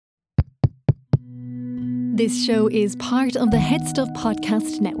This show is part of the Head Stuff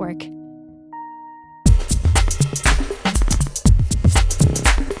Podcast Network.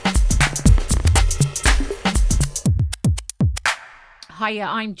 Hiya,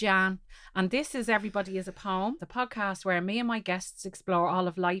 I'm Jan, and this is Everybody is a Poem, the podcast where me and my guests explore all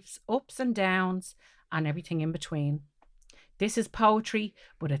of life's ups and downs and everything in between. This is poetry,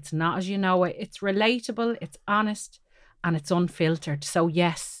 but it's not as you know it. It's relatable, it's honest, and it's unfiltered. So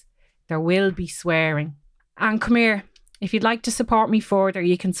yes, there will be swearing. And come here, if you'd like to support me further,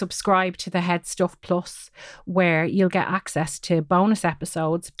 you can subscribe to the Head Stuff Plus, where you'll get access to bonus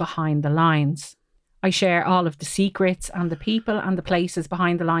episodes behind the lines. I share all of the secrets and the people and the places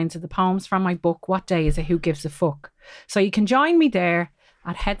behind the lines of the poems from my book, What Day Is It? Who Gives a Fuck? So you can join me there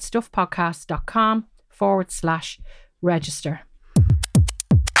at headstuffpodcast.com/register.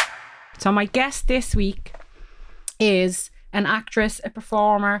 So my guest this week is an actress, a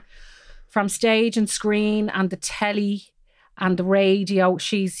performer from stage and screen and the telly and the radio.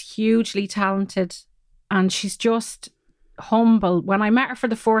 She's hugely talented and she's just humble. When I met her for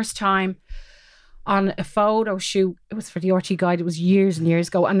the first time on a photo shoot, it was for the RT Guide, it was years and years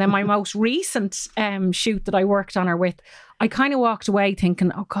ago, and then my most recent shoot that I worked on her with, I kind of walked away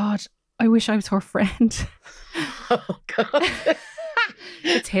thinking, oh God, I wish I was her friend. Oh God.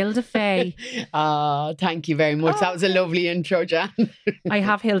 It's Hilda Fay. Oh, thank you very much. That was a lovely intro, Jan. I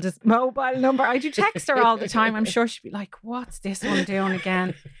have Hilda's mobile number. I do text her all the time. I'm sure she'd be like, what's this one doing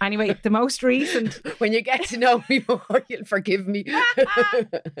again? Anyway, the most recent... When you get to know me more, you'll forgive me.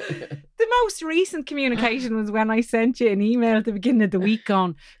 The most recent communication was when I sent you an email at the beginning of the week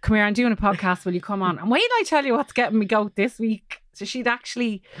going, come here, I'm doing a podcast, will you come on? And wait till I tell you what's getting me goat this week. So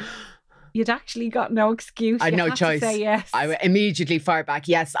you'd actually got no excuse. I had no to choice. Say yes. I immediately fired back,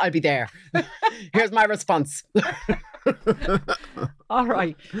 yes, I'll be there. Here's my response. All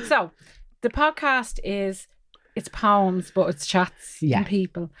right. So the podcast it's poems, but it's chats and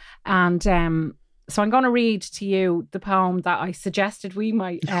people. And so I'm going to read to you the poem that I suggested we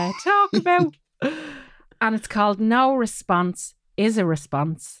might talk about. And it's called No Response is a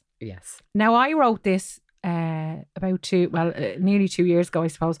Response. Yes. Now, I wrote this about nearly 2 years ago, I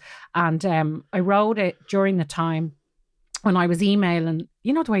suppose. And I wrote it during the time when I was emailing,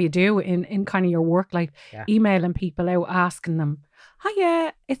 you know, the way you do in kind of your work life, emailing people out, asking them,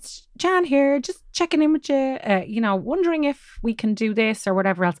 hiya, it's Jan here, just checking in with you, wondering if we can do this or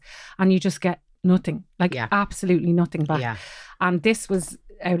whatever else. And you just get nothing, absolutely nothing back. Yeah. And this was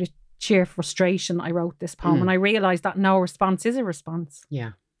out of sheer frustration. I wrote this poem and I realised that no response is a response.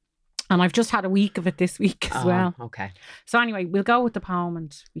 Yeah. And I've just had a week of it this week as well. Okay. So anyway, we'll go with the poem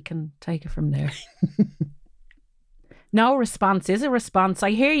and we can take it from there. No response is a response.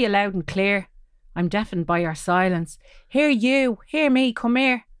 I hear you loud and clear. I'm deafened by your silence. Hear you, hear me, come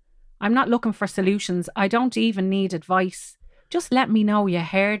here. I'm not looking for solutions. I don't even need advice. Just let me know you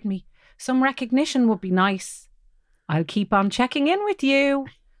heard me. Some recognition would be nice. I'll keep on checking in with you.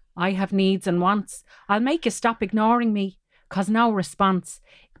 I have needs and wants. I'll make you stop ignoring me. 'Cause no response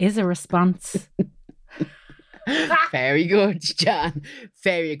is a response. Very good, Jan.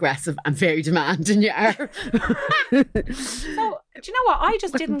 Very aggressive and very demanding you are. So, do you know what? I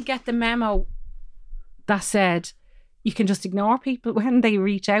just didn't get the memo that said you can just ignore people when they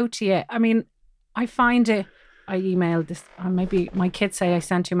reach out to you. I mean, I find it, I emailed this, maybe my kids say I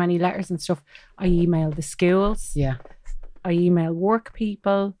send too many letters and stuff. I email the schools. Yeah. I email work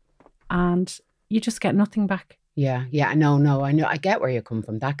people and you just get nothing back. Yeah. No, I know. I get where you come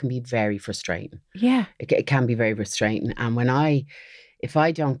from. That can be very frustrating. Yeah. It can be very frustrating. And if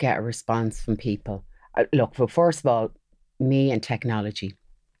I don't get a response from people, look, well, first of all, me and technology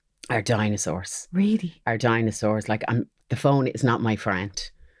are dinosaurs. Really? Are dinosaurs. Like the phone is not my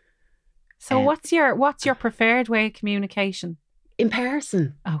friend. So what's your preferred way of communication? In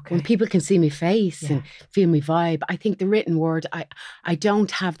person. Okay. When people can see my face and feel my vibe. I think the written word, I don't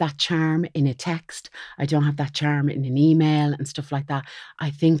have that charm in a text. I don't have that charm in an email and stuff like that.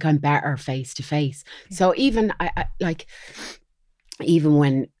 I think I'm better face to face. So even even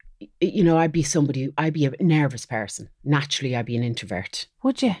when, you know, I'd be a nervous person. Naturally, I'd be an introvert.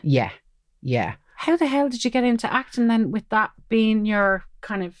 Would you? Yeah. How the hell did you get into acting then, with that being your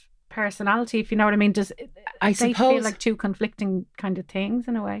kind of personality, if you know what I mean? Does they feel like two conflicting kind of things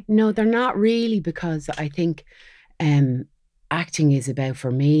in a way? No, they're not really, because I think acting is about,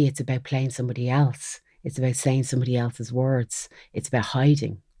 for me, it's about playing somebody else. It's about saying somebody else's words. It's about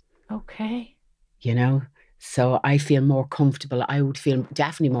hiding. Okay. You know? So I feel more comfortable. I would feel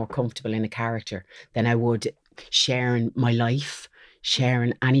definitely more comfortable in a character than I would sharing my life,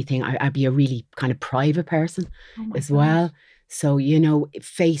 sharing anything. I'd be a really kind of private person as well. So,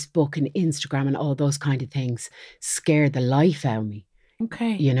 Facebook and Instagram and all those kind of things scare the life out of me.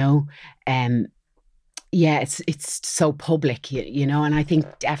 Okay. Yeah, it's so public, and I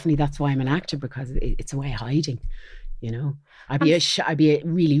think definitely that's why I'm an actor, because it's a way of hiding, I'd be a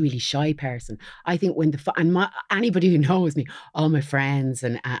really, really shy person. I think when anybody who knows me, all my friends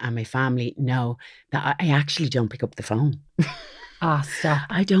and my family know that I actually don't pick up the phone. Stop.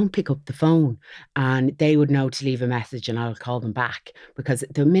 I don't pick up the phone, and they would know to leave a message and I'll call them back, because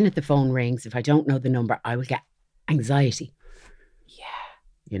the minute the phone rings, if I don't know the number, I will get anxiety.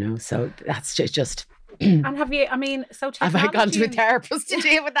 Yeah. So that's just. And have I I gone to a therapist to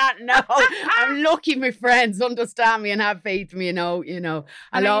deal with that? No. I'm lucky my friends understand me and have faith in me, I'll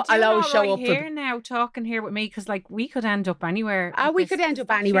always show up here now, talking here with me, because we could end up anywhere. We could end up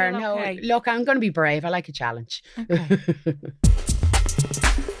anywhere. No, okay? Look, I'm going to be brave. I like a challenge. Okay.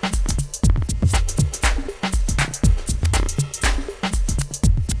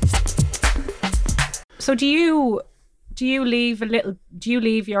 So do you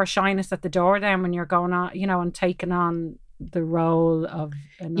leave your shyness at the door then when you're going on, and taking on the role of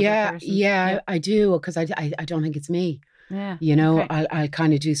another person? Yeah, I do, because I don't think it's me. Yeah. Okay. I'll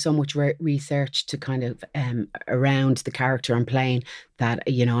kind of do so much research to kind of around the character I'm playing that,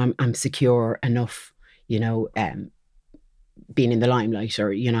 I'm secure enough, being in the limelight,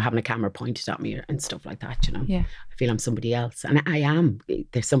 or, having a camera pointed at me and stuff like that, Yeah. I feel I'm somebody else, and I am.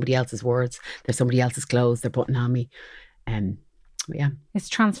 There's somebody else's words, there's somebody else's clothes they're putting on me. Yeah. It's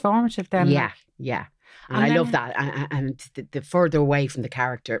transformative then. Yeah. And I love that. And the further away from the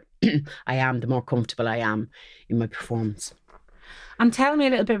character I am, the more comfortable I am in my performance. And tell me a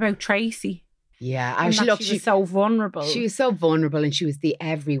little bit about Tracy. Yeah, she was so vulnerable. She was so vulnerable, and she was the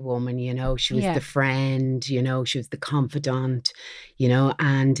every woman, She was the friend, she was the confidant,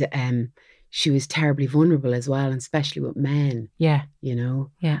 and she was terribly vulnerable as well, and especially with men. Yeah.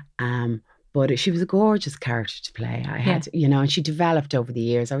 Yeah. But she was a gorgeous character to play. I had, and she developed over the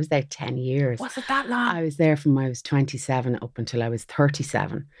years. I was there 10 years. Was it that long? I was there from I was 27 up until I was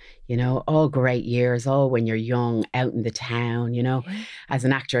 37. All great years, all when you're young, out in the town, As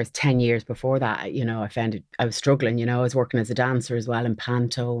an actor, I was 10 years before that, I found it, I was struggling, I was working as a dancer as well in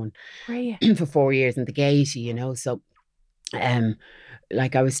Panto, and for 4 years in the Gaiety, so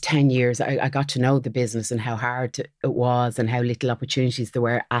I was 10 years, I got to know the business and how hard it was and how little opportunities there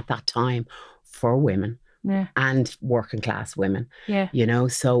were at that time for women and working class women. Yeah.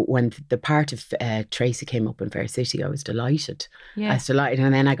 So when the part of Tracy came up in Fair City, I was delighted. Yeah. I was delighted.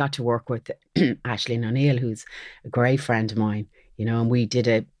 And then I got to work with Aisling O'Neill, who's a great friend of mine. And we did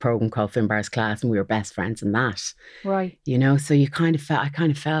a program called Finbar's Class, and we were best friends in that. Right. So I kind of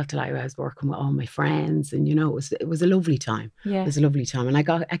felt like I was working with all my friends, and it was a lovely time. Yeah. It was a lovely time, and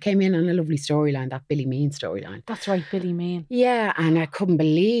I came in on a lovely storyline, that Billy Mean storyline. That's right, Billy Mean. Yeah, and I couldn't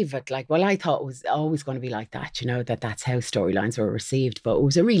believe it. I thought it was always going to be like that, that's how storylines were received. But it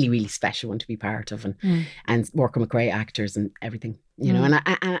was a really, really special one to be part of, and working with great actors and everything. And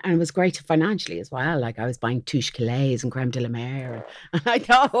it was great financially as well. I was buying Touche Calais and Creme de la Mer, and I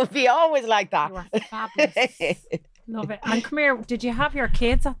thought it would be always like that. You were fabulous. Love it. And come here, did you have your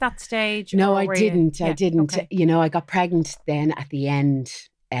kids at that stage? No, I didn't. Yeah, I didn't. okay. I got pregnant then at the end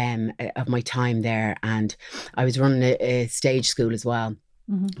of my time there, and I was running a stage school as well,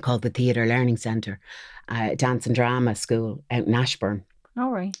 called the Theatre Learning Centre, dance and drama school out in Ashbourne.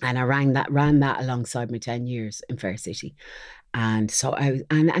 All right. And I ran that alongside my 10 years in Fair City. And so I was,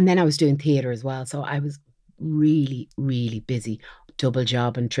 and then I was doing theatre as well. So I was really, really busy, double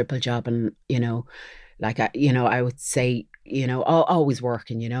job and triple job, and I would say, always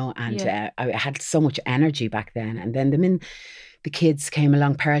working, and I had so much energy back then. And then the kids came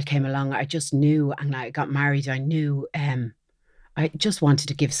along, Pearl came along. I just knew, and I got married. I knew, I just wanted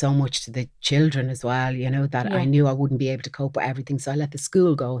to give so much to the children as well, that I knew I wouldn't be able to cope with everything. So I let the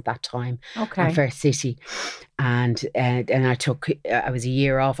school go at that time, at Fair City. And I was a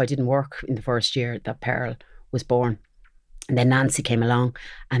year off. I didn't work in the first year that Pearl was born. And then Nancy came along,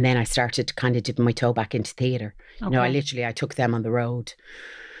 and then I started kind of dipping my toe back into theatre. Okay. I took them on the road.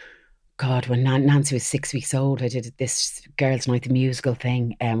 God, when Nancy was 6 weeks old, I did this Girls' Night, the musical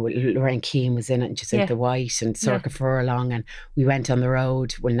thing, and Lorraine Keane was in it, and Jacinta White and Circa Furlong, and we went on the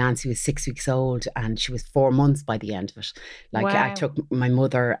road when Nancy was 6 weeks old, and she was 4 months by the end of it. Wow. I took my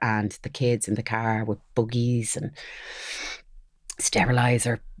mother and the kids in the car with buggies, and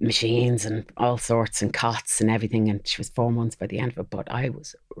sterilizer machines and all sorts and cots and everything, and she was 4 months by the end of it, but I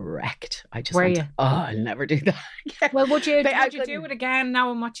was wrecked. I just Were went, you? oh, I'll never do that again. Well, would you But I do couldn't. it again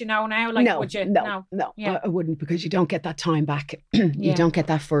knowing what you know now? Like, No, would you? no, Yeah. I wouldn't, because you don't get that time back. You Yeah. don't get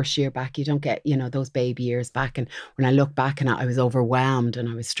that first year back. You don't get, those baby years back. And when I look back on it, I was overwhelmed and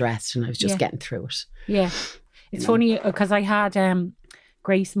I was stressed and I was just getting through it. Yeah. It's funny because I had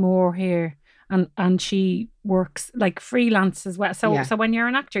Grace Moore here, and she works like freelance as well. So when you're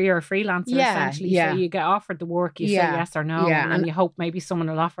an actor, you're a freelancer essentially. So you get offered the work, you say yes or no, and then you hope maybe someone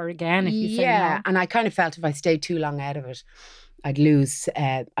will offer again if you say no. And I kind of felt if I stayed too long out of it, I'd lose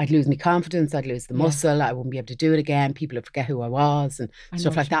my confidence, I'd lose the muscle, I wouldn't be able to do it again, people would forget who I was and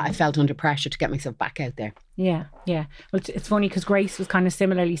stuff like that. I felt under pressure to get myself back out there. Yeah. Well, it's funny because Grace was kind of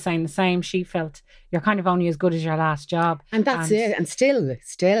similarly saying the same. She felt you're kind of only as good as your last job. And that's it. And still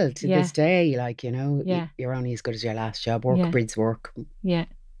to this day, like, you're only as good as your last job. Work breeds work. Yeah.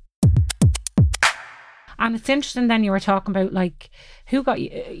 And it's interesting then you were talking about like who got,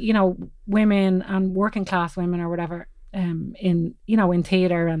 women and working class women or whatever, in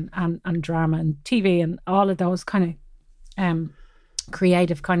theatre and drama and TV and all of those kind of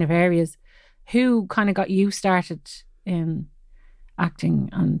creative kind of areas. Who kind of got you started in acting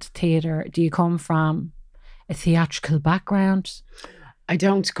and theatre? Do you come from a theatrical background? I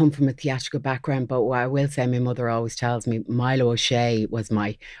don't come from a theatrical background, but what I will say, my mother always tells me Milo O'Shea was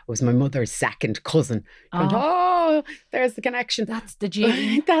my mother's second cousin. There's the connection. That's the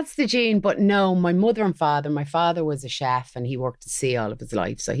gene. That's the gene. But no, my mother and father. My father was a chef and he worked at sea all of his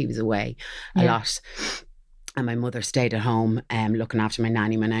life, so he was away a lot. And my mother stayed at home looking after my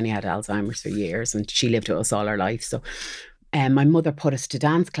nanny. My nanny had Alzheimer's for years and she lived with us all her life. So my mother put us to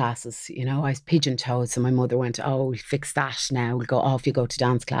dance classes. I was pigeon-toed. So my mother went, oh, we'll fix that now. We'll go off, you go to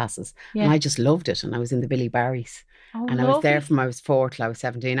dance classes. Yeah. And I just loved it. And I was in the Billy Barrys. Oh, and lovely. I was there from I was 4 till I was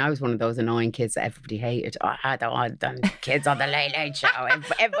 17. I was one of those annoying kids that everybody hated. I had all the kids on the Late Late Show.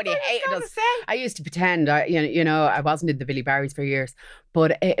 Everybody hated us. I used to pretend, I wasn't in the Billy Barrys for years.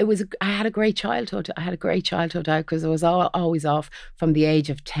 But I had a great childhood. I had a great childhood out because I was always off from the age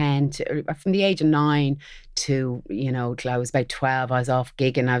of 10 to, from the age of 9 to, till I was about 12. I was off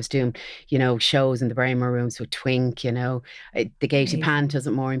gigging. I was doing, shows in the Braemar rooms with Twink, the Gaiety Pantos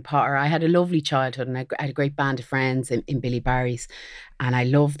at Maureen Potter. I had a lovely childhood and I had a great band of friends in Billy Barry's and I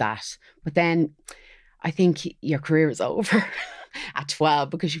loved that. But then I think your career is over. At 12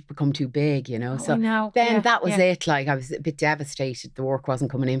 because you've become too big, So that was it. Like I was a bit devastated. The work wasn't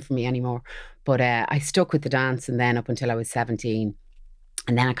coming in for me anymore. But I stuck with the dance and then up until I was 17.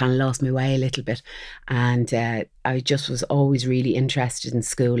 And then I kind of lost my way a little bit. And I just was always really interested in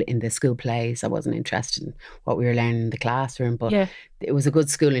school, in the school plays. I wasn't interested in what we were learning in the classroom. But it was a good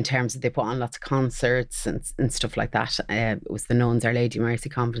school in terms of they put on lots of concerts and stuff like that. It was the Nuns, Our Lady of Mercy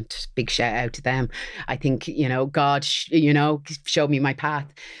Convent. Big shout out to them. I think, God, showed me my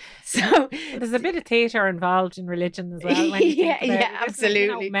path. So there's a bit of theatre involved in religion as well. When you think about it.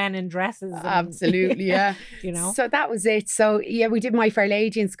 Absolutely. Men in dresses. Absolutely, yeah. So that was it. So we did My Fair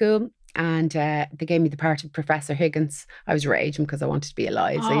Lady in school. And they gave me the part of Professor Higgins. I was raging because I wanted to be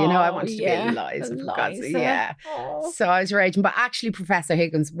Eliza. I wanted to be Eliza. So I was raging. But actually, Professor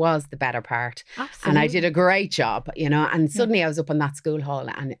Higgins was the better part. Absolutely. And I did a great job, And suddenly I was up in that school hall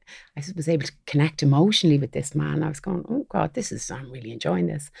and I was able to connect emotionally with this man. I was going, oh God, I'm really enjoying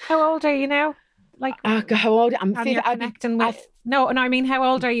this. How old are you now? Like how old? I'm connecting with. No, I mean, how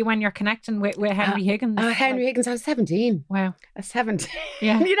old are you when you're connecting with Henry Higgins? Henry Higgins, I was 17. Wow. I was 17.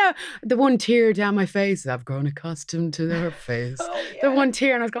 Yeah. The one tear down my face. I've grown accustomed to her face. The one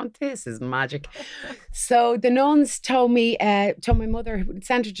tear, and I was going, this is magic. So the nuns told my mother,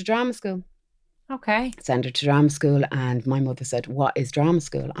 send her to drama school. Okay. Send her to drama school, and my mother said, what is drama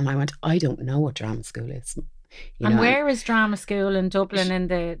school? And I went, I don't know what drama school is. Where is drama school in Dublin in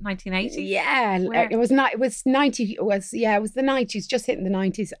the 1980s? Yeah, it was the 90s, just hitting the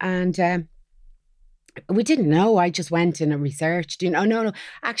 90s, and we didn't know. I just went and researched. No.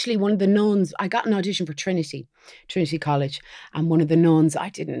 Actually, one of the nuns, I got an audition for Trinity College, and one of the nuns, I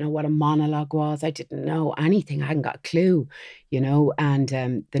didn't know what a monologue was. I didn't know anything. I hadn't got a clue,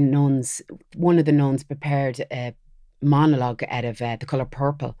 And one of the nuns prepared a monologue out of The Colour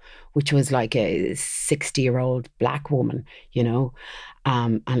Purple, which was like a 60-year-old black woman, it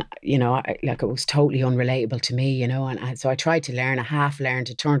was totally unrelatable to me, and so I tried to learn. I half learned.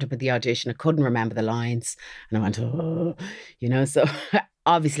 I turned up at the audition. I couldn't remember the lines, and I went, so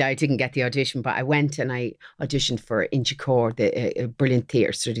obviously I didn't get the audition, but I went and I auditioned for Inchicore, the brilliant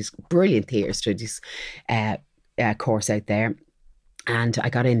theatre studies course out there. And I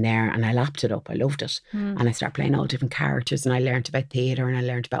got in there and I lapped it up. I loved it. And I started playing all different characters, and I learned about theatre, and I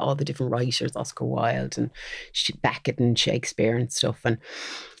learned about all the different writers, Oscar Wilde and Beckett and Shakespeare and stuff.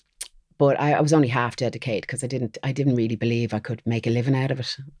 But I was only half dedicated because I didn't really believe I could make a living out of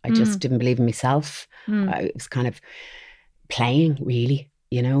it. I just didn't believe in myself. I was kind of playing, really,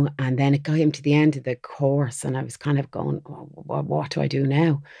 you know. And then it got him to the end of the course, and I was kind of going, what do I do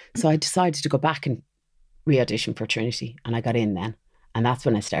now? So I decided to go back and re-audition for Trinity, and I got in then. And that's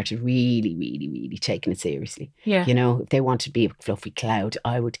when I started really, really, really taking it seriously. Yeah. You know, if they wanted to be a fluffy cloud,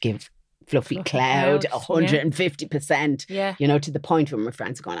 I would give Fluffy Cloud 150%. Yeah. You know, to the point where my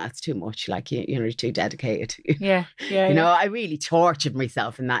friends are going, that's too much. Like, you know, you're too dedicated. Yeah. Yeah. You know, I really tortured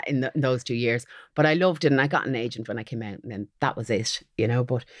myself in those 2 years. But I loved it, and I got an agent when I came out, and then that was it, you know.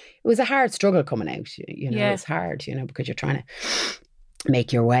 But it was a hard struggle coming out, you know. It's hard, you know, because you're trying to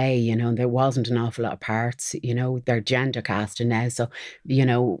make your way, you know. There wasn't an awful lot of parts, you know. They're gender casting now, so you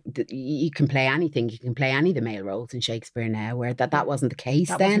know you can play anything. You can play any of the male roles in Shakespeare now, where that wasn't the case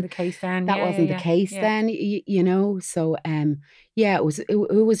then. That wasn't the case then. That wasn't the case then, you know. So it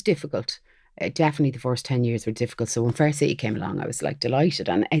was difficult. Definitely the first 10 years were difficult. So when Fair City came along, I was like delighted,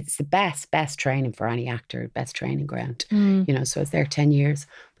 and it's the best training for any actor, best training ground, you know. So I was there 10 years,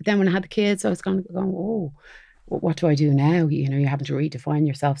 but then when I had the kids, I was going, oh, what do I do now? You know, you're having to redefine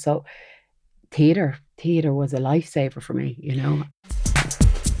yourself. So theatre was a lifesaver for me, you know.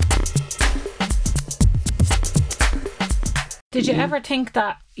 Did you ever think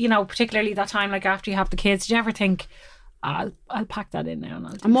that, you know, particularly that time, like after you have the kids, did you ever think, I'll pack that in now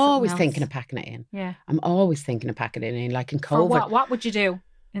and I'm always thinking of packing it in. Yeah. I'm always thinking of packing it in, like in COVID. For what would you do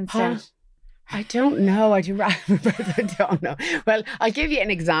instead? I don't know. I don't know. Well, I'll give you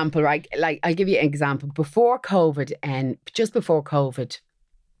an example, right? Like, I'll give you an example. Before COVID, and just before COVID,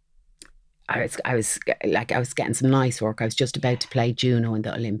 I was getting some nice work. I was just about to play Juno in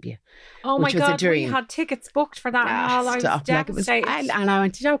the Olympia. Oh my God, we had tickets booked for that and all. I was devastated. And I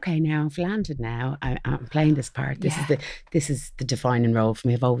went, okay, now I've landed now. I'm playing this part. This is the defining role for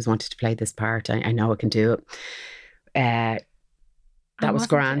me. I've always wanted to play this part. I know I can do it. That was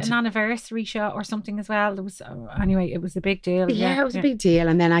grand. An anniversary show or something as well. It was anyway. It was a big deal. Yeah, it was a big deal.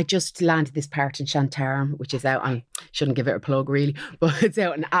 And then I just landed this part in Shantaram, which is out on. Shouldn't give it a plug really, but it's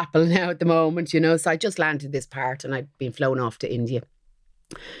out on Apple now at the moment. You know, so I just landed this part, and I'd been flown off to India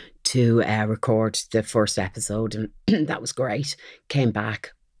to record the first episode, and that was great. Came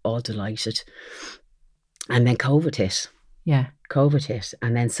back all delighted, and then COVID hit. Yeah, COVID hit,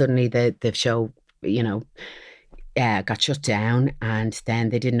 and then suddenly the show, you know, got shut down, and then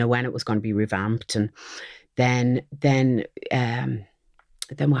they didn't know when it was going to be revamped, and then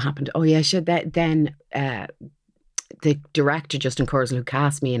what happened? Oh yeah, then the director Justin Kurzel, who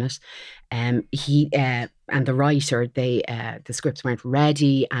cast me in it, he and the writer, the scripts weren't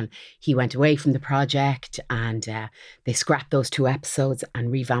ready, and he went away from the project, and they scrapped those 2 episodes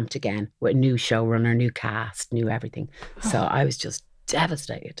and revamped again with a new showrunner, new cast, new everything. So I was just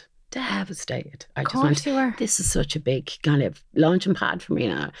devastated. I just went, this is such a big kind of launching pad for me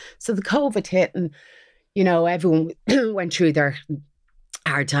now. So the COVID hit, and you know, everyone went through their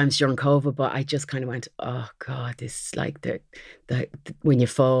hard times during COVID, but I just kind of went, oh God, this is like the when you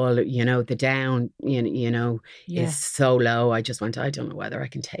fall, you know, the down, you know, is so low. I just went, I don't know whether I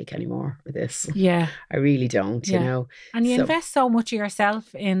can take any more of this. Yeah. I really don't, you know. And you invest so much of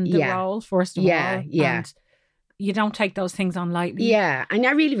yourself in the role, first of all. Yeah. And you don't take those things on lightly. Yeah. And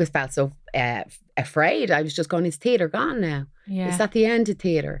I really felt so afraid. I was just going, is theatre gone now? Yeah. Is that the end of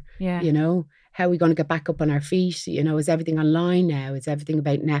theatre? Yeah. You know, how are we going to get back up on our feet? You know, is everything online now? Is everything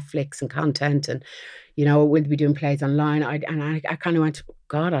about Netflix and content? And, you know, we'll be doing plays online. I kind of went,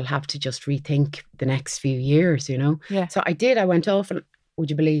 God, I'll have to just rethink the next few years, you know? Yeah. So I did. I went off, and would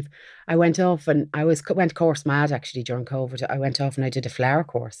you believe, I went off, and I went course mad actually during COVID. I went off and I did a flower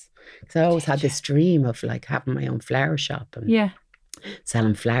course. Because I always had this dream of like having my own flower shop and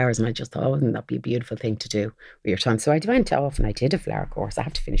selling flowers, and I just thought, wouldn't that be a beautiful thing to do with your time? So I went off and I did a flower course. I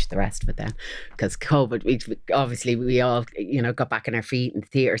have to finish the rest of it then, because COVID, we all, you know, got back on our feet, and the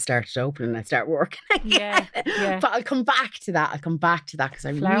theatre started opening, and I started working again. Yeah. But I'll come back to that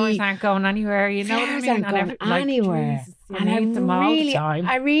because flowers aren't going anywhere, you know what I mean? Aren't going anywhere. And I need them all the time.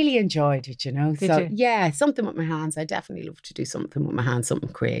 I really enjoyed it, you know. Did you? Yeah, something with my hands. I definitely love to do something with my hands,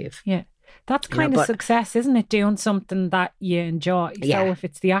 something creative. Yeah. That's kind of success, isn't it? Doing something that you enjoy. Yeah. So if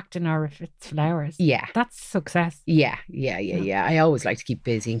it's the acting or if it's flowers. Yeah. That's success. Yeah. I always like to keep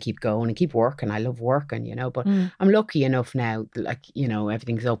busy and keep going and keep working. I love working, you know, but I'm lucky enough now, like, you know,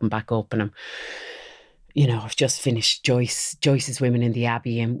 everything's open back up, and I've just finished Joyce's Women in the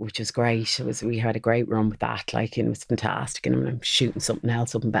Abbey, and which was great. We had a great run with that, like, and it was fantastic. And I'm shooting something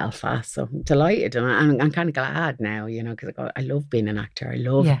else up in Belfast, so I'm delighted, and I'm kind of glad now, because I love being an actor. I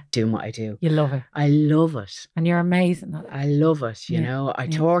love doing what I do. You love it. I love it, and you're amazing at it. I love it. I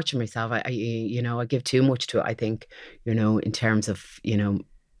torture myself. I give too much to it. I think, in terms of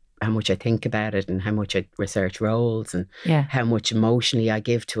how much I think about it and how much I research roles and how much emotionally I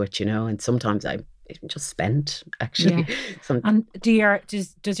give to it, and sometimes I just spent actually. And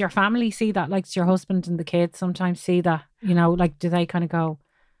does your family see that? Like, does your husband and the kids sometimes see that? Like, do they kind of go,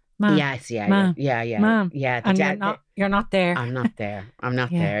 Mom, yes, Mom, Mom. And you're not there. I'm not there. I'm not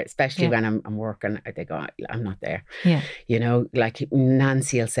there. Especially when I'm working. They go, I'm not there. Yeah. Like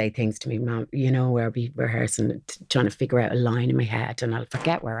Nancy will say things to me, Mom, where I'll be rehearsing, trying to figure out a line in my head, and I'll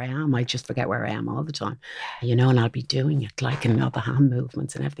forget where I am. I just forget where I am all the time. And I'll be doing it, like, and all the hand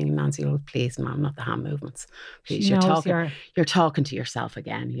movements and everything. And Nancy will, please, Mom, not the hand movements. Please, you're talking to yourself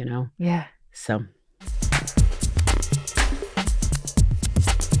again, Yeah. So.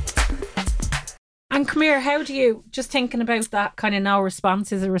 And come here, how do you, just thinking about that kind of no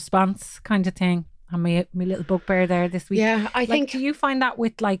response is a response kind of thing, and my little bugbear there this week. Yeah, I think. Do you find that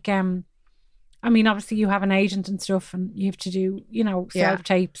with, like, obviously you have an agent and stuff, and you have to do,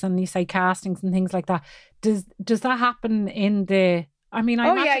 self-tapes, and you say castings and things like that. Does that happen in the, I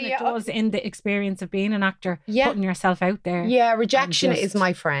imagine it does in the experience of being an actor, putting yourself out there. Yeah, rejection is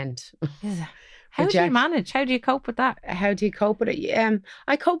my friend. Is it? How do you manage? How do you cope with that? How do you cope with it?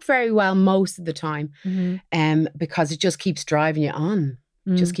 I cope very well most of the time, because it just keeps driving you on.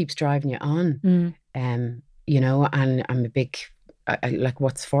 Just keeps driving you on. And I'm a big, like,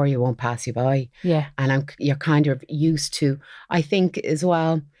 what's for you won't pass you by. Yeah. And you're kind of used to, I think as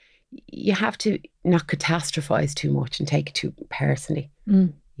well, you have to not catastrophize too much and take it too personally.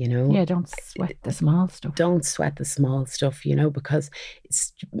 Yeah, don't sweat the small stuff. Don't sweat the small stuff, because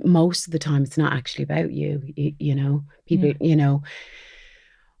it's most of the time it's not actually about you. People,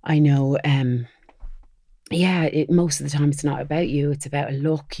 I know, most of the time it's not about you. It's about a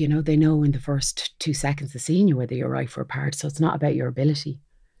look, they know in the first 2 seconds of seeing you whether you're right for a part. So it's not about your ability.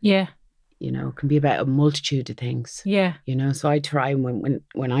 Yeah. It can be about a multitude of things. Yeah. So I try when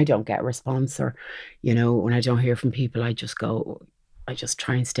I don't get a response, or, when I don't hear from people, I just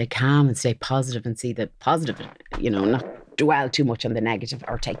try and stay calm and stay positive and see the positive, not dwell too much on the negative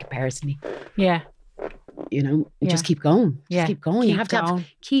or take it personally. Yeah. Just keep going. Just keep going. You have to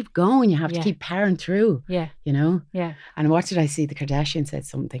keep going. You have to keep powering through. Yeah. Yeah. And what did I see? The Kardashians said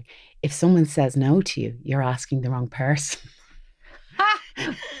something. If someone says no to you, you're asking the wrong person.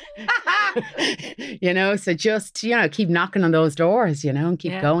 So just, keep knocking on those doors, and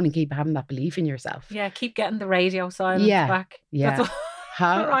keep going and keep having that belief in yourself. Yeah, keep getting the radio silence back. Yeah. That's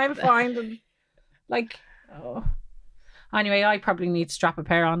what I'm finding. Like, anyway, I probably need to strap a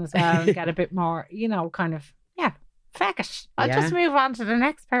pair on as well and get a bit more, kind of, feck it. I'll just move on to the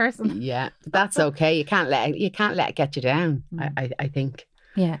next person. Yeah, that's okay. You can't let it get you down, I think.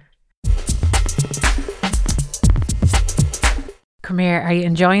 Yeah. Come here, are you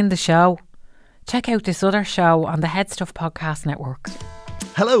enjoying the show? Check out this other show on the Head Stuff Podcast Network.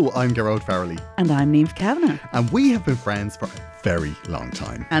 Hello, I'm Gerard Farrelly. And I'm Niamh Kavanagh. And we have been friends for a very long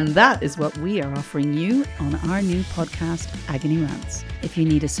time. And that is what we are offering you on our new podcast, Agony Rants. If you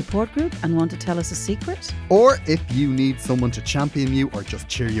need a support group and want to tell us a secret, or if you need someone to champion you or just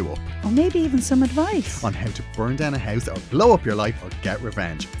cheer you up, or maybe even some advice on how to burn down a house or blow up your life or get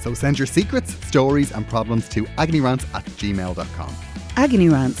revenge. So send your secrets, stories and problems to agonyrants@gmail.com. Agony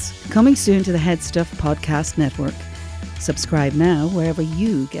Rants, coming soon to the Head Stuff Podcast Network. Subscribe now wherever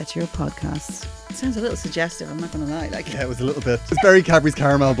you get your podcasts. It sounds a little suggestive, I'm not going to lie. Yeah, it was a little bit. It's very Cadbury's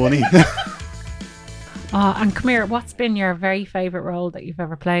Caramel Bunny. And come here, what's been your very favourite role that you've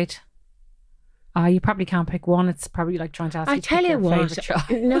ever played? You probably can't pick one. It's probably like trying to ask you to pick your favourite child.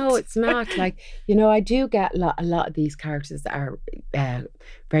 No, it's not. Like, I do get a lot of these characters that are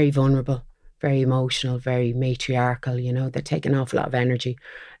very vulnerable, very emotional, very matriarchal, they take an awful lot of energy.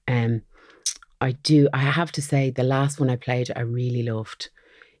 I have to say the last one I played I really loved,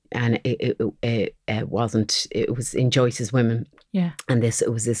 and it was in Joyce's Women. Yeah. And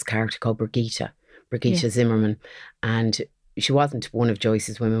it was this character called Brigitte Zimmerman, and she wasn't one of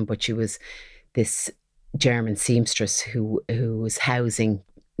Joyce's women, but she was this German seamstress who was housing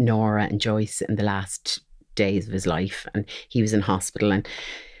Nora and Joyce in the last days of his life, and he was in hospital, and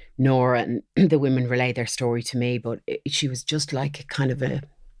Nora and the women relay their story to me, but she was just like a kind of a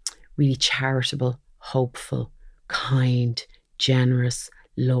really charitable, hopeful, kind, generous,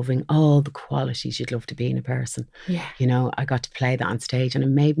 loving, all the qualities you'd love to be in a person. Yeah. You know, I got to play that on stage and it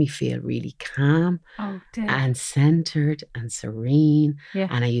made me feel really calm Oh, dear. and centered and serene. Yeah.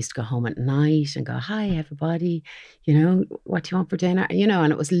 And I used to go home at night and go, hi, everybody, you know, what do you want for dinner? You know,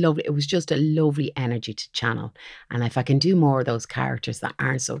 and it was lovely. It was just a lovely energy to channel. And if I can do more of those characters that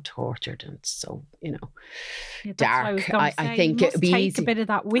aren't so tortured and so, you know, Yeah, that's what I was dark, gonna I say. think you it'd must be take easy. a bit of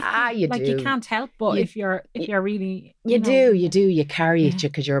that with you. You Like do. you can't help but You- if you're really You know, do. You carry it Yeah.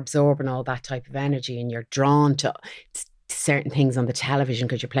 because you're absorbing all that type of energy and you're drawn to certain things on the television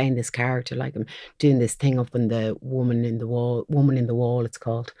because you're playing this character. Like I'm doing this thing up in the Woman in the Wall, it's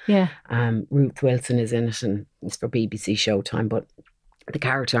called. Yeah. Ruth Wilson is in it and it's for BBC Showtime, but the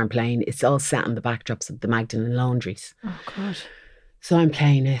character I'm playing, it's all set on the backdrops of the Magdalen laundries. Oh God. So I'm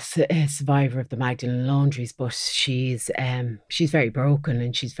playing a survivor of the Magdalen laundries, but she's very broken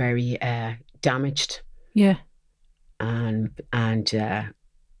and she's very damaged. Yeah. And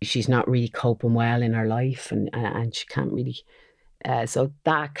she's not really coping well in her life, and she can't really. So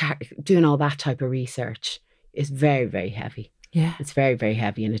that doing all that type of research is very, very heavy. Yeah. It's very, very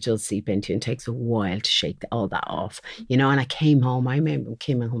heavy, and it does seep into you and takes a while to shake all that off. You know, and I came home. I remember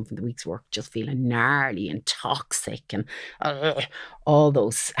coming home from the week's work just feeling gnarly and toxic, and all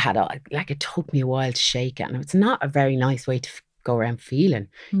those it took me a while to shake it, and it's not a very nice way to go around feeling.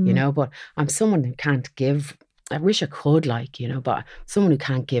 You know, but I'm someone who can't give. I wish I could, like, you know, but someone who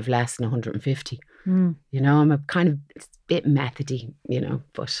can't give less than 150. You know, I'm a kind of bit methody, you know,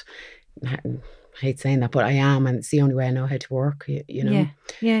 but I hate saying that, but I am, and it's the only way I know how to work, you know.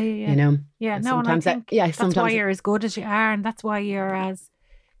 Yeah. You know? Yeah, And no, and I sometimes think that's why you're as good as you are, and that's why you're as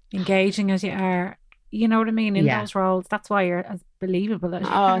engaging as you are. You know what I mean? In those roles, that's why you're as believable as you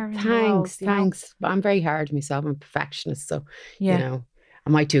are. In the roles, you know? Thanks. But I'm very hard on myself. I'm a perfectionist, so, Yeah. you know, I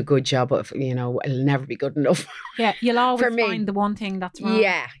might do a good job, but, you know, it'll never be good enough. Yeah, you'll always For me. find the one thing that's wrong.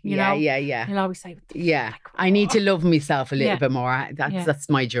 Yeah. know? Yeah. You'll always say, Yeah, I need to love myself a little Yeah. bit more. That's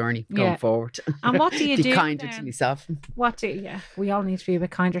my journey going Yeah. forward. And what do you Be do kinder to then? myself. we all need to be a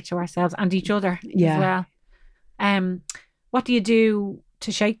bit kinder to ourselves and each other Yeah. as well. What do you do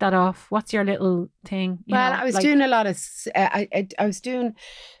to shake that off? What's your little thing? I was doing a lot of. I was doing.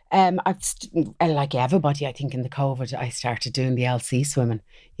 Like everybody, I think in the COVID, I started doing the LC swimming.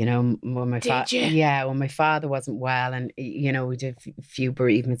 You know, when my when my father wasn't well, and you know, we did a few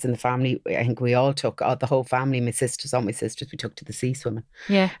bereavements in the family. I think we all took the whole family, all my sisters, we took to the sea swimming.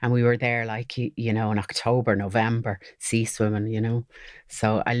 Yeah, and we were there like you know in October, November, sea swimming. You know,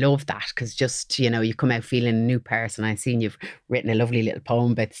 so I love that because just you know you come out feeling a new person. I've seen you've written a lovely little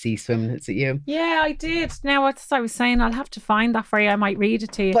poem about sea swimming. Is it you? Yeah, I did. Now, as I was saying, I'll have to find that for you. I might read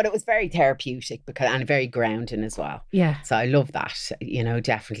it to you. But it was very therapeutic and very grounding as well. Yeah. So I love that, you know,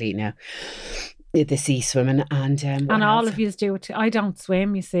 definitely now. The sea swimming and all of you do it too. I don't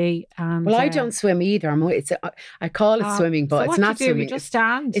swim, you see. And, I don't swim either. I call it swimming, but so it's not do? swimming. You just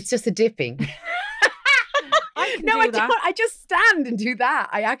stand. It's just a dipping. I don't. I just stand and do that.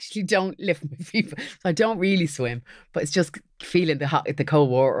 I actually don't lift my feet. So I don't really swim, but it's just feeling the cold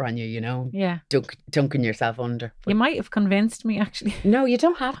water on you, you know. Yeah. Dunking yourself under. You might have convinced me, actually. No, you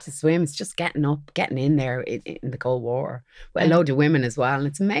don't have to swim. It's just getting up, getting in there in the cold water. With a load of women as well. And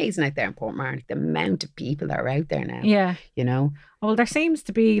it's amazing out there in Portmarnock, the amount of people that are out there now. Yeah. You know? Well, there seems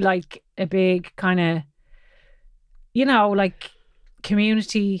to be like a big kind of, you know, like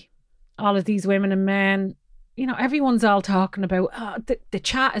community, all of these women and men. You know, everyone's all talking about the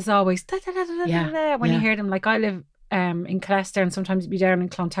chat is always when you hear them. Like I live in Clester and sometimes be down in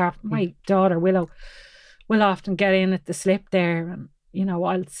Clontarf. My daughter Willow will often get in at the slip there, and you know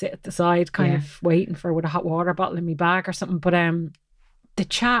I'll sit at the side kind of waiting for with a hot water bottle in my bag or something. But the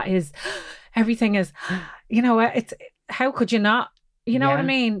chat is everything is, you know, it's how could you not? You know what I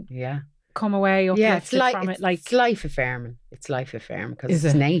mean? Yeah. Come away uplifted from it. Like it's life affirming. It's life affirming because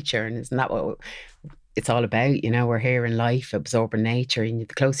it's nature, and isn't that what it's all about? You know, we're here in life, absorbing nature, and the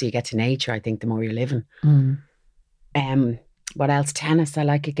closer you get to nature, I think the more you're living. What else? Tennis. I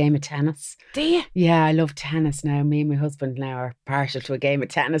like a game of tennis. Do you? Yeah, I love tennis now. Me and my husband now are partial to a game of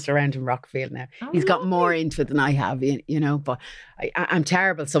tennis around in Rockfield now. He's got more into it than I have, you know, but I'm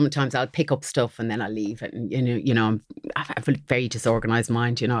terrible. Sometimes I'll pick up stuff and then I'll leave it. And, you know, I have a very disorganised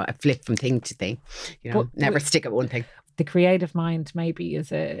mind, you know. I flip from thing to thing, you know, never stick at one thing. The creative mind maybe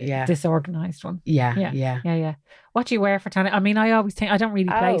is a disorganised one. Yeah. What do you wear for tennis? I mean, I always think I don't really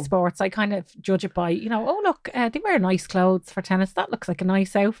play Oh. sports. I kind of judge it by, oh look, they wear nice clothes for tennis. That looks like a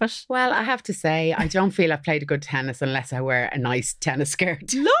nice outfit. Well, I have to say, I don't feel I've played a good tennis unless I wear a nice tennis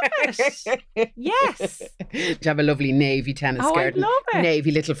skirt. Love it. Yes. You have a lovely navy tennis Oh, I skirt. and love it.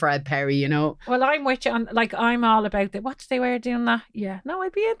 Navy little Fred Perry, Well, I'm with you. I'm all about that. What do they wear doing that? Yeah. No,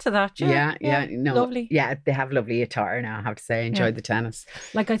 I'd be into that. Yeah. No, lovely. Yeah, they have lovely attire now, I have to say. I enjoyed the tennis.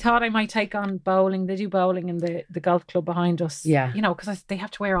 Like I thought I might take on bowling. They do bowling in the golf club behind us. Yeah. Because they have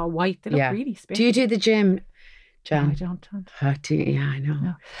to wear all white. They look really spiffy. Do you do the gym, Jan? No, I don't. Yeah, I know.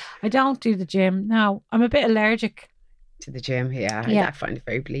 No. I don't do the gym. No, I'm a bit allergic. To the gym, yeah. Yeah. I find it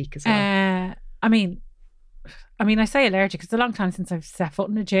very bleak as well. I mean, I say allergic. It's a long time since I've set foot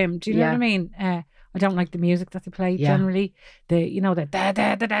in the gym. Do you know what I mean? I don't like the music that they play generally. The the da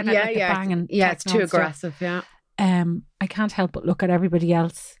da da da like the banging. Yeah, it's too techno and aggressive. Yeah. I can't help but look at everybody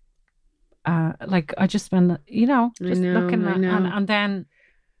else. I just spend, looking at, and then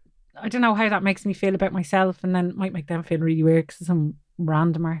I don't know how that makes me feel about myself, and then it might make them feel really weird because some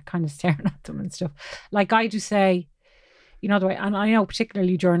randomer kind of staring at them and stuff. Like I do say, the way, and I know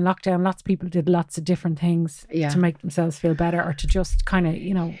particularly during lockdown, lots of people did lots of different things to make themselves feel better or to just kind of,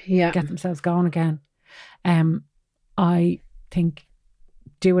 get themselves going again. I think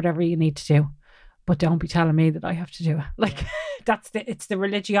do whatever you need to do, but don't be telling me that I have to do it. Like it's the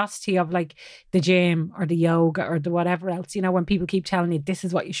religiosity of like the gym or the yoga or the whatever else, when people keep telling you this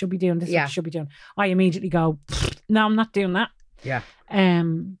is what you should be doing, this is what you should be doing. I immediately go, no, I'm not doing that. Yeah.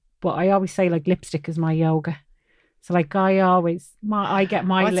 But I always say like lipstick is my yoga. So like I get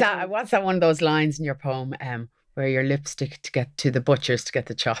my what's that one of those lines in your poem where your lipstick to get to the butchers to get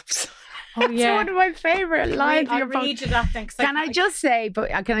the chops? Oh yeah, one of my favourite lines. I'll read you that thing. Can I just say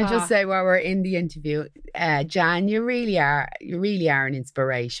while we're in the interview, Jan, you really are an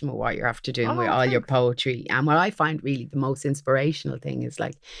inspiration with what you're after doing with all your poetry. And what I find really the most inspirational thing is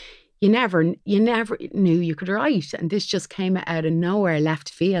like you never knew you could write, and this just came out of nowhere, left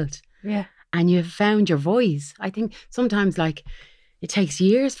field. Yeah. And you've found your voice. I think sometimes like it takes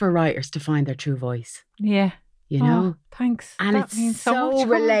years for writers to find their true voice. Yeah. Thanks. And that it's so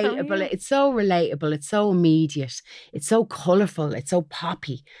relatable. It's so relatable. It's so immediate. It's so colourful. It's so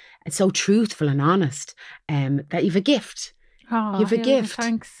poppy. It's so truthful and honest that you've a gift. Oh, you've a gift.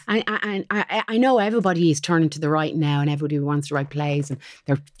 Thanks. I know everybody is turning to the writing now, and everybody wants to write plays, and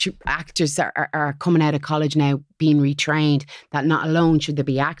their actors are coming out of college now being retrained that not alone should they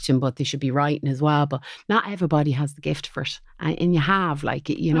be acting, but they should be writing as well. But not everybody has the gift for it, and you have really?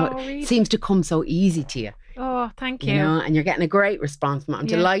 It seems to come so easy to you. Oh, thank you. And you're getting a great response from it. I'm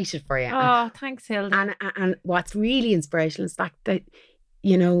delighted for you. Oh, thanks, Hilda. And what's really inspirational is the fact that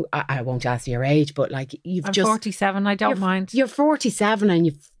I won't ask your age, but like I'm 47. I don't mind. You're 47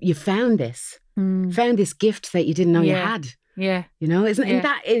 and you found this, found this gift that you didn't know you had. Yeah. Isn't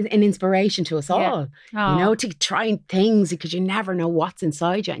that an inspiration to us all? Oh. To try things because you never know what's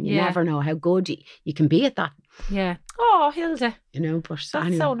inside you, and you never know how good you can be at that. Yeah. Oh, Hilda. But that's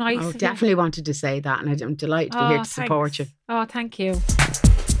anyway, so nice. I definitely wanted to say that, and I'm delighted to be here to support you. Oh, thank you.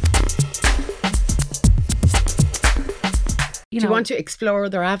 Do you want to explore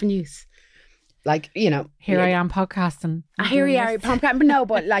other avenues? Like, Here I am podcasting. Here you are, but no,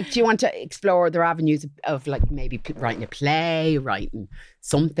 but like, do you want to explore other avenues of like maybe writing a play, writing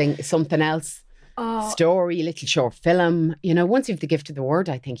something else? Story, a little short film. Once you've the gift of the word,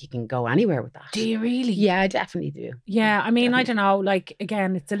 I think you can go anywhere with that. Do you really? Yeah, I definitely do. Yeah, I mean, I don't know. Like,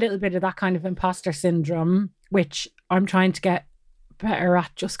 again, it's a little bit of that kind of imposter syndrome, which I'm trying to get better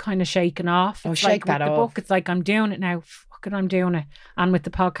at just kind of shaking off. Oh, it's shake like that with off. the book, it's like I'm doing it now. Fuck it, I'm doing it. And with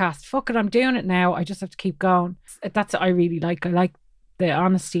the podcast, fuck it, I'm doing it now. I just have to keep going. That's what I really like. I like the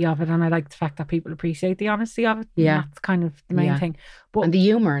honesty of it, and I like the fact that people appreciate the honesty of it. Yeah, that's kind of the main thing. But and the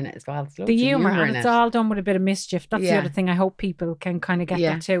humour in it as well. The humour, and it's all done with a bit of mischief. That's the other thing. I hope people can kind of get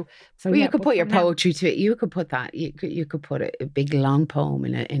that too. So you could put your poetry to it. You could put that. You could put a big long poem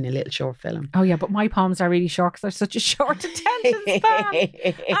in a little short film. Oh yeah, but my poems are really short because they're such a short attention span.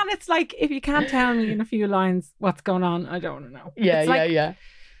 And it's like, if you can't tell me in a few lines what's going on, I don't want to know. Yeah.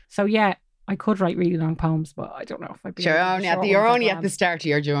 So yeah, I could write really long poems, but I don't know if I'd be. Sure, you're only at the start of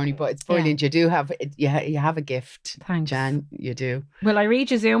your journey, but it's brilliant. You do have you have a gift. Thanks, Jan. You do. Will I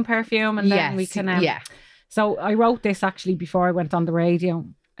read you Zoom Perfume, and then we can? So I wrote this actually before I went on the radio.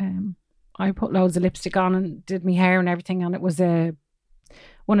 I put loads of lipstick on and did my hair and everything, and it was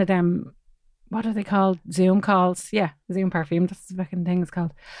one of them. What are they called? Zoom calls. Yeah, Zoom Perfume. That's the fucking thing it's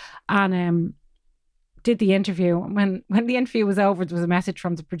called. And did the interview. When the interview was over, there was a message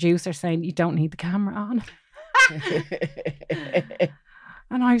from the producer saying, you don't need the camera on.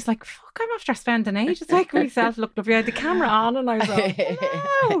 And I was like, fuck, I'm after spending ages making myself look lovely. I had the camera on and I was like,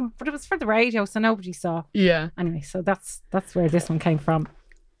 no. But it was for the radio, so nobody saw. Yeah. Anyway, so that's where this one came from.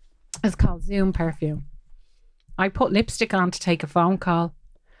 It's called Zoom Perfume. I put lipstick on to take a phone call.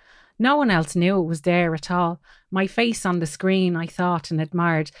 No one else knew it was there at all. My face on the screen, I thought and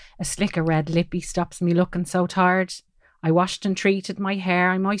admired. A slicker red lippy stops me looking so tired. I washed and treated my hair.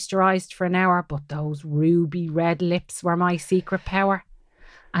 I moisturised for an hour, but those ruby red lips were my secret power.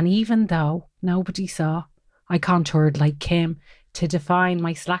 And even though nobody saw, I contoured like Kim to define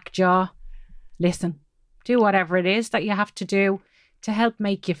my slack jaw. Listen, do whatever it is that you have to do to help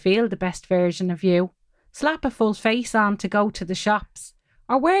make you feel the best version of you. Slap a full face on to go to the shops,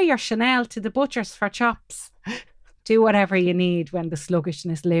 or wear your Chanel to the butcher's for chops. Do whatever you need when the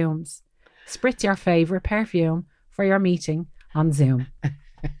sluggishness looms. Spritz your favourite perfume for your meeting on Zoom.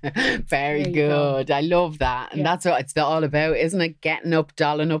 Very good. I love that. And that's what it's all about, isn't it? Getting up,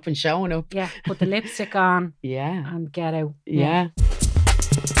 dolling up and showing up. Yeah, put the lipstick on. Yeah. And get out. Yeah.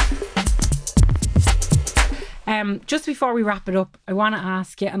 Just before we wrap it up, I want to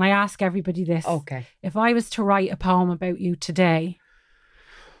ask you, and I ask everybody this. Okay. If I was to write a poem about you today,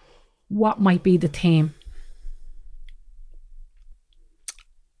 what might be the theme?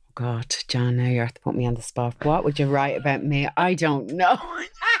 God, John, now you have to put me on the spot. What would you write about me? I don't know.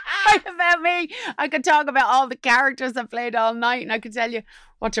 About me, I could talk about all the characters I played all night, and I could tell you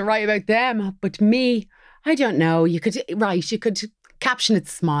what to write about them. But me, I don't know. You could caption it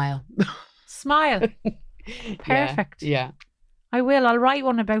smile. Smile. Perfect. Yeah. I will. I'll write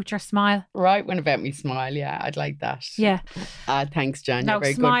one about your smile. Write one about me smile. Yeah, I'd like that. Yeah. Thanks, Jan. No, You're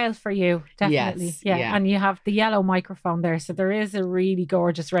very smile good. for you. Definitely. Yes, yeah. yeah. And you have the yellow microphone there. So there is a really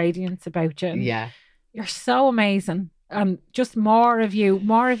gorgeous radiance about you. And Yeah. you're so amazing. And just more of you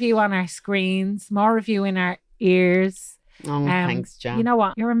on our screens, more of you in our ears. Oh, thanks, Jan. You know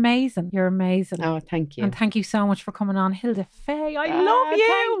what? You're amazing. You're amazing. Oh, thank you. And thank you so much for coming on, Hilda Fay. I love you.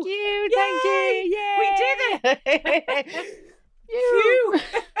 Thank you. Thank you. We did it. You.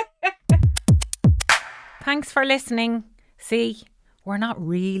 Thanks for listening. See, we're not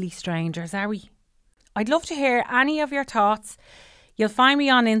really strangers, are we? I'd love to hear any of your thoughts. You'll find me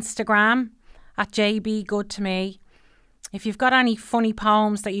on Instagram at JBGoodToMe. If you've got any funny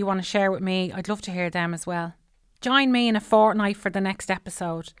poems that you want to share with me, I'd love to hear them as well. Join me in a fortnight for the next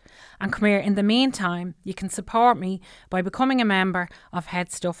episode. And come here, in the meantime, you can support me by becoming a member of Head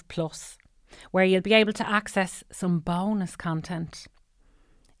Stuff Plus, where you'll be able to access some bonus content.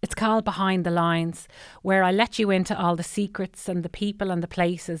 It's called Behind the Lines, where I let you into all the secrets and the people and the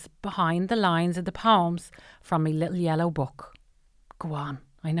places behind the lines of the poems from my little yellow book. Go on,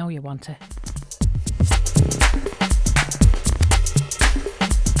 I know you want to.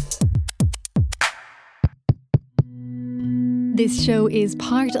 This show is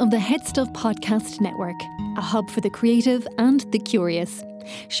part of the Head Stuff Podcast Network, a hub for the creative and the curious.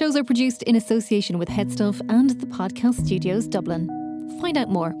 Shows are produced in association with Head Stuff and the Podcast Studios Dublin. Find out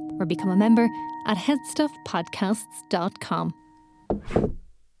more or become a member at headstuffpodcasts.com.